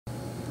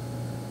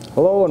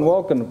Hello and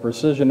welcome to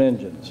Precision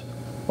Engines.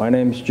 My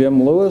name is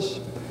Jim Lewis,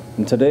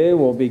 and today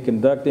we'll be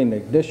conducting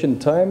ignition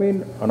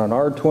timing on an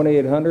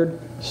R-2800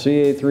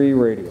 CA3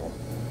 radial.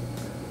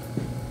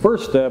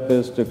 First step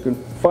is to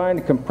find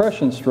a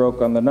compression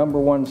stroke on the number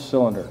one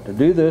cylinder. To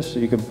do this,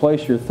 you can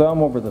place your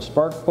thumb over the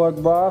spark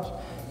plug boss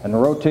and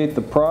rotate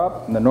the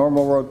prop in the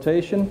normal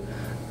rotation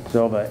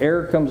until the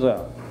air comes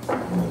out.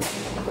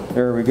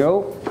 There we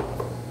go.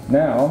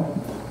 Now,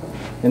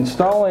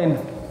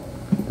 installing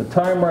the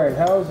time right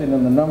housing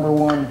in the number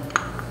one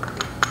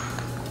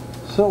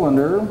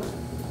cylinder.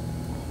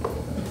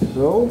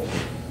 So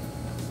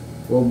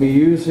we'll be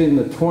using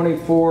the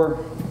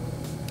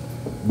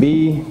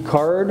 24B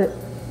card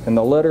and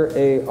the letter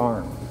A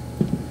arm.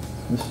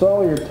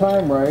 Install your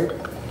time right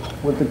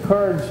with the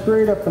card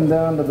straight up and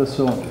down to the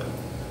cylinder.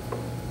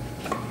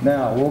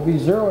 Now we'll be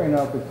zeroing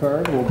out the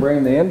card. We'll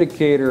bring the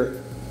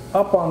indicator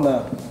up on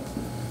the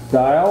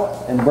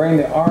dial and bring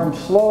the arm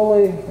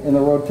slowly in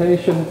the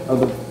rotation of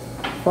the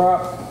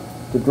prop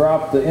to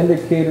drop the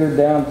indicator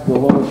down to the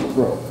lowest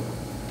stroke.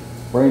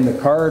 Bring the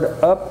card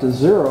up to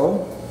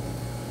 0.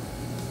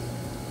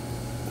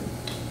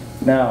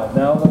 Now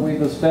that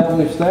we've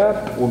established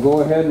that, we'll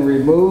go ahead and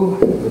remove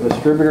the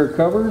distributor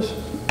covers.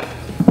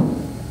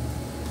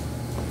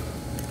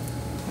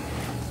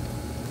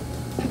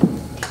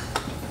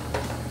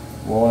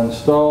 We'll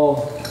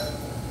install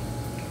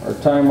our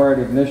time right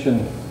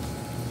ignition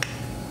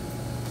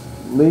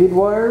lead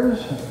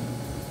wires.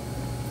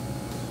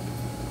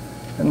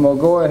 And we'll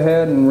go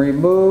ahead and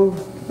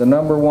remove the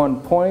number one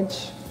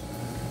points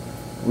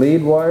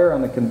lead wire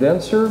on the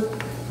condenser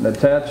and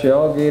attach the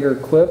alligator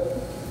clip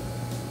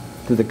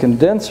to the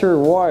condenser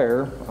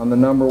wire on the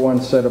number one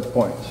set of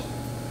points.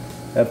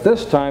 At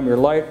this time, your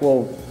light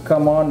will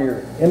come on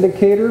your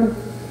indicator,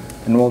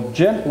 and we'll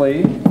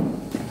gently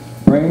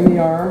bring the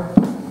arm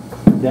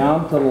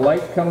down till the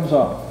light comes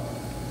off.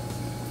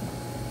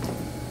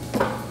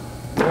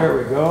 There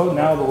we go.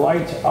 Now the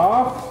light's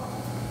off.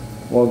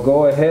 We'll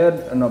go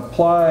ahead and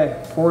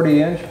apply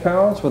 40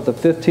 inch-pounds with a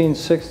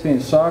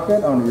 15/16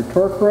 socket on your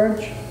torque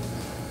wrench.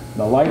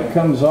 The light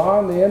comes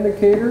on the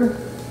indicator,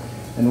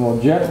 and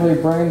we'll gently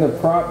bring the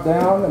prop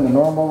down in the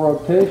normal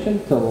rotation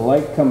till the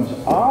light comes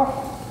off.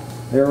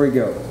 There we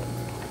go.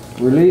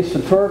 Release the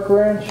torque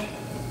wrench,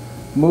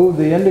 move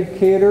the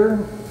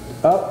indicator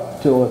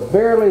up till it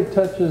barely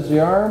touches the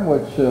arm,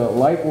 which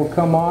light will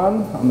come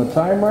on the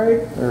time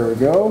right. There we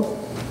go.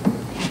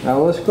 Now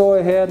let's go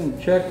ahead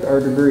and check our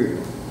degree.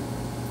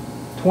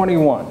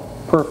 21.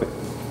 Perfect.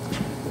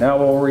 Now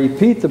we'll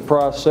repeat the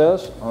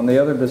process on the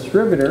other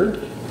distributor.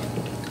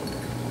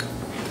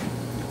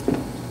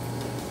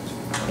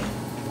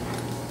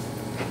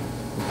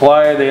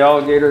 Apply the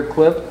alligator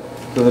clip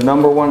to the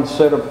number one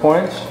set of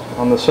points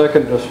on the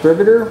second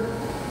distributor.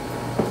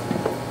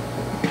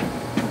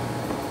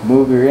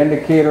 Move your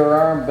indicator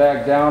arm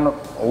back down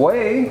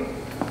away.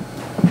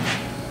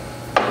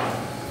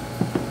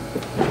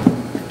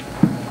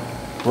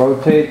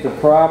 Rotate the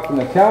prop in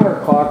the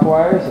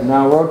counterclockwise, and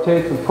now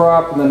rotate the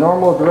prop in the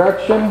normal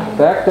direction,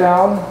 back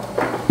down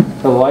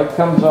till the light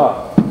comes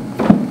off.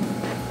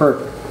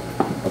 Perfect.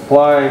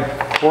 Apply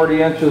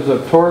 40 inches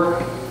of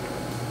torque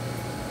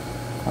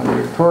on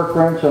your torque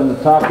wrench on the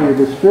top of your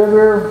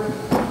distributor.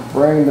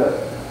 Bring the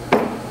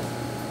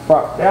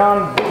prop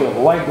down till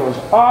the light goes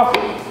off.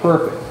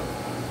 Perfect.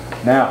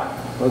 Now,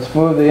 let's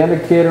move the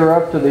indicator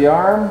up to the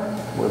arm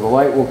where the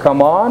light will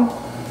come on.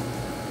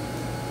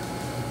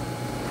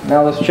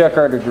 Now let's check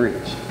our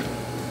degrees.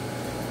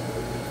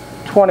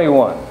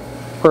 21.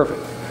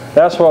 Perfect.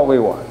 That's what we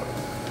want.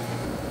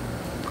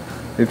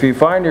 If you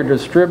find your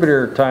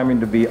distributor timing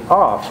to be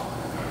off,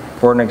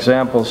 for an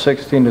example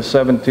 16 to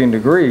 17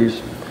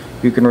 degrees,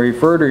 you can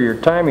refer to your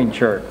timing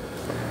chart.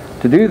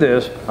 To do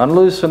this,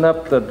 unloosen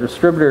up the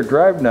distributor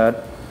drive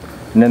nut,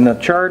 and in the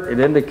chart it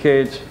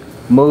indicates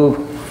move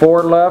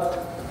 4 left,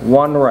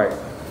 1 right.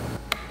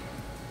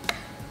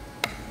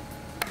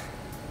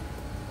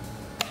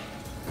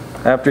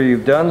 After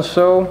you've done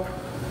so,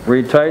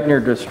 retighten your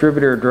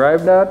distributor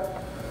drive nut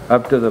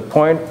up to the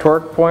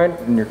torque point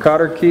in your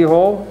cotter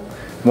keyhole.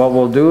 What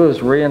we'll do is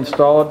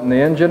reinstall it in the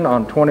engine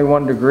on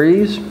 21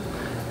 degrees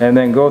and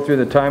then go through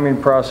the timing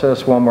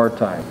process one more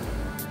time.